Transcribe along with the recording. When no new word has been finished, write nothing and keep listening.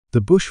The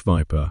bush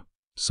viper,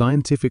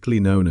 scientifically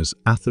known as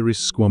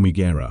Atheris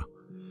squamigera,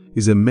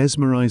 is a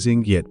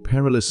mesmerizing yet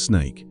perilous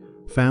snake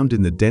found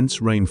in the dense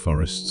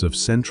rainforests of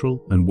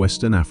Central and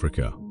Western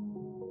Africa.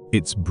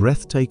 Its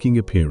breathtaking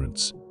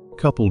appearance,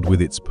 coupled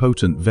with its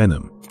potent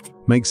venom,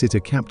 makes it a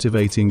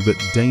captivating but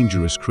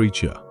dangerous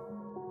creature.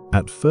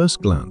 At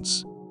first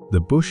glance,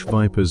 the bush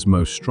viper's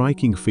most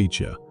striking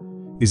feature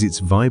is its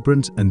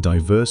vibrant and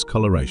diverse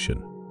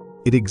coloration.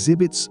 It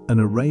exhibits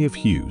an array of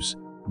hues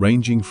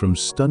ranging from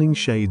stunning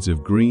shades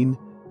of green,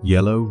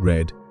 yellow,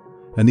 red,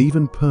 and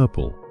even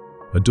purple,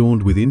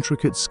 adorned with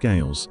intricate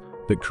scales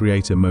that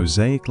create a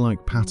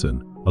mosaic-like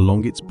pattern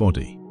along its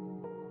body.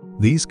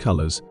 These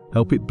colors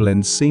help it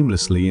blend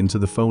seamlessly into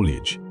the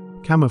foliage,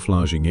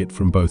 camouflaging it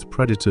from both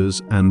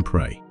predators and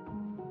prey.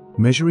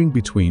 Measuring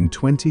between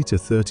 20 to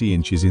 30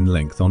 inches in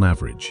length on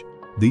average,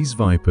 these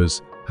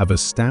vipers have a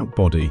stout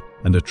body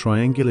and a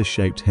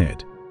triangular-shaped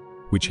head,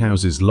 which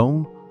houses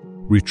long,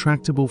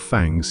 retractable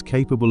fangs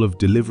capable of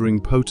delivering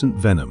potent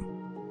venom.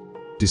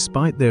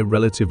 Despite their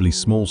relatively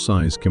small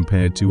size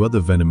compared to other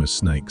venomous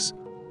snakes,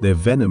 their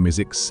venom is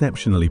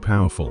exceptionally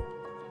powerful,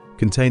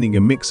 containing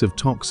a mix of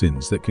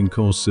toxins that can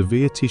cause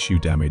severe tissue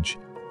damage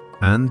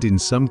and, in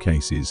some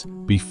cases,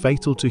 be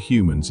fatal to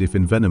humans if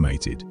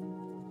envenomated.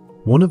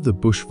 One of the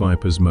bush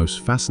viper's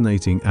most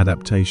fascinating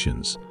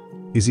adaptations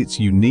is its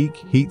unique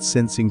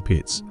heat-sensing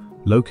pits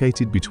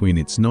located between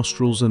its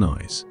nostrils and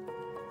eyes.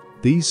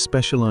 These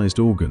specialized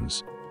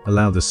organs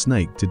allow the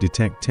snake to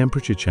detect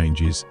temperature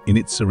changes in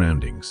its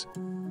surroundings,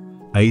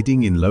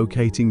 aiding in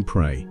locating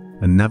prey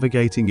and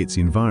navigating its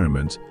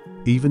environment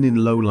even in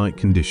low-light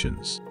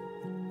conditions.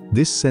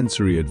 This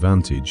sensory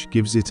advantage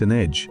gives it an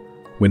edge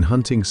when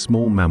hunting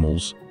small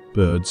mammals,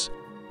 birds,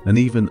 and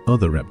even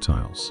other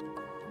reptiles.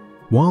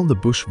 While the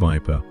bush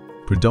viper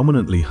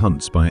predominantly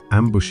hunts by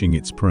ambushing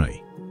its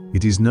prey,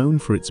 it is known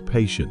for its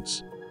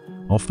patience,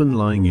 often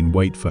lying in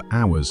wait for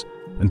hours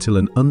until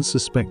an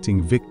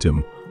unsuspecting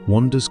victim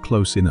wanders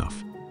close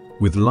enough.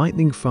 With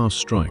lightning-fast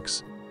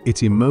strikes, it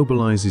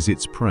immobilizes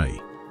its prey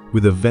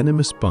with a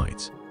venomous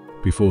bite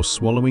before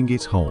swallowing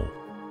it whole.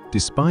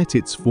 Despite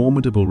its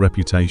formidable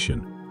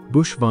reputation,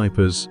 bush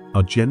vipers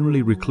are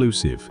generally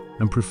reclusive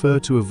and prefer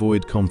to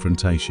avoid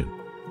confrontation.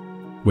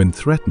 When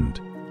threatened,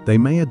 they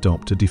may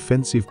adopt a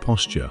defensive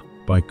posture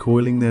by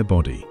coiling their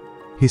body,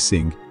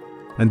 hissing,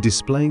 and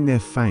displaying their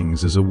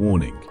fangs as a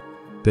warning.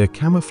 Their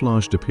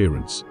camouflaged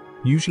appearance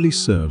usually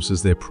serves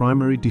as their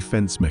primary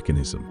defense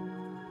mechanism,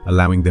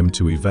 allowing them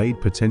to evade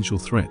potential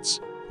threats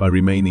by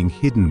remaining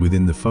hidden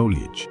within the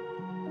foliage.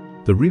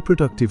 The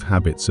reproductive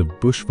habits of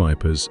bush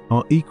vipers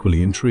are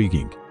equally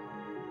intriguing.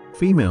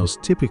 Females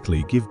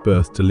typically give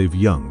birth to live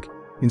young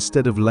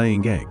instead of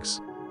laying eggs,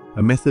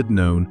 a method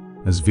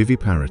known as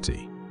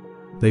viviparity.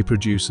 They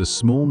produce a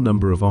small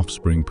number of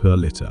offspring per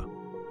litter,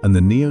 and the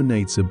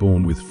neonates are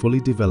born with fully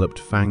developed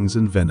fangs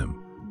and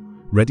venom,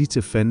 ready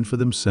to fend for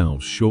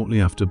themselves shortly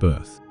after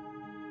birth.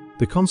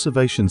 The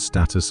conservation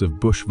status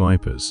of bush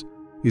vipers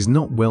is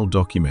not well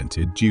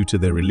documented due to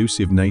their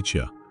elusive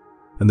nature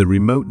and the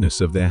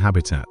remoteness of their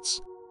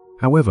habitats.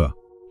 However,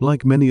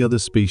 like many other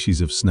species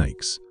of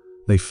snakes,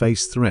 they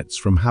face threats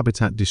from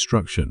habitat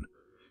destruction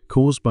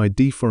caused by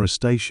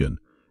deforestation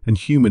and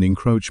human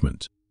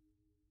encroachment.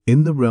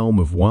 In the realm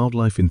of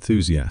wildlife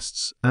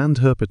enthusiasts and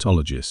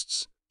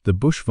herpetologists, the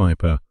bush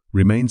viper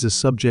remains a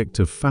subject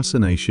of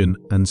fascination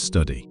and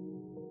study.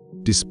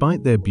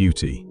 Despite their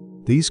beauty,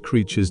 these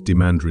creatures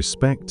demand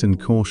respect and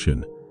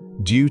caution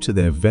due to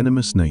their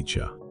venomous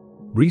nature.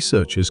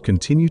 Researchers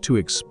continue to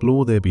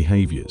explore their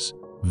behaviors,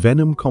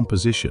 venom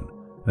composition,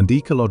 and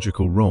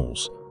ecological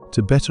roles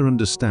to better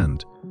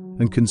understand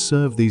and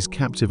conserve these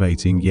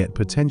captivating yet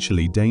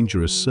potentially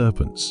dangerous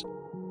serpents.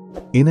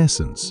 In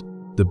essence,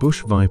 the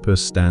bush viper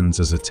stands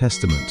as a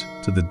testament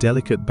to the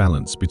delicate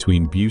balance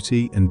between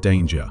beauty and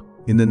danger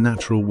in the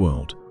natural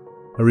world,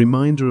 a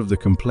reminder of the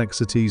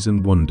complexities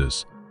and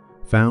wonders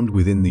found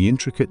within the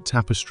intricate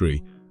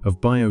tapestry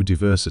of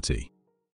biodiversity.